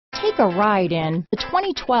Take a ride in the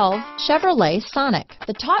 2012 Chevrolet Sonic.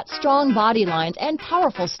 The taut, strong body lines and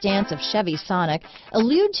powerful stance of Chevy Sonic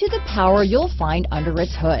allude to the power you'll find under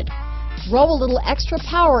its hood. Throw a little extra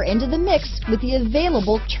power into the mix with the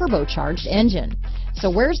available turbocharged engine.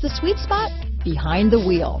 So where's the sweet spot? Behind the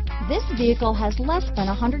wheel. This vehicle has less than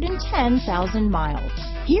 110,000 miles.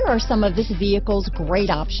 Here are some of this vehicle's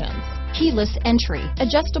great options: keyless entry,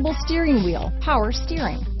 adjustable steering wheel, power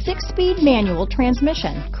steering, 6-speed manual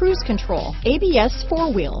transmission, cruise control, ABS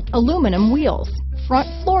 4-wheel, aluminum wheels, front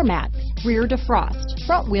floor mat, rear defrost,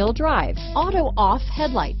 front wheel drive, auto off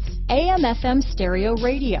headlights, AM/FM stereo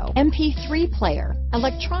radio, MP3 player,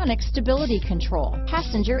 electronic stability control,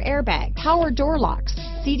 passenger airbag, power door locks,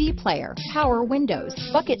 CD player, power windows,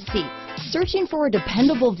 bucket seats. Searching for a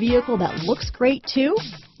dependable vehicle that looks great too?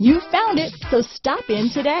 You found it, so stop in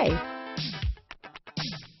today.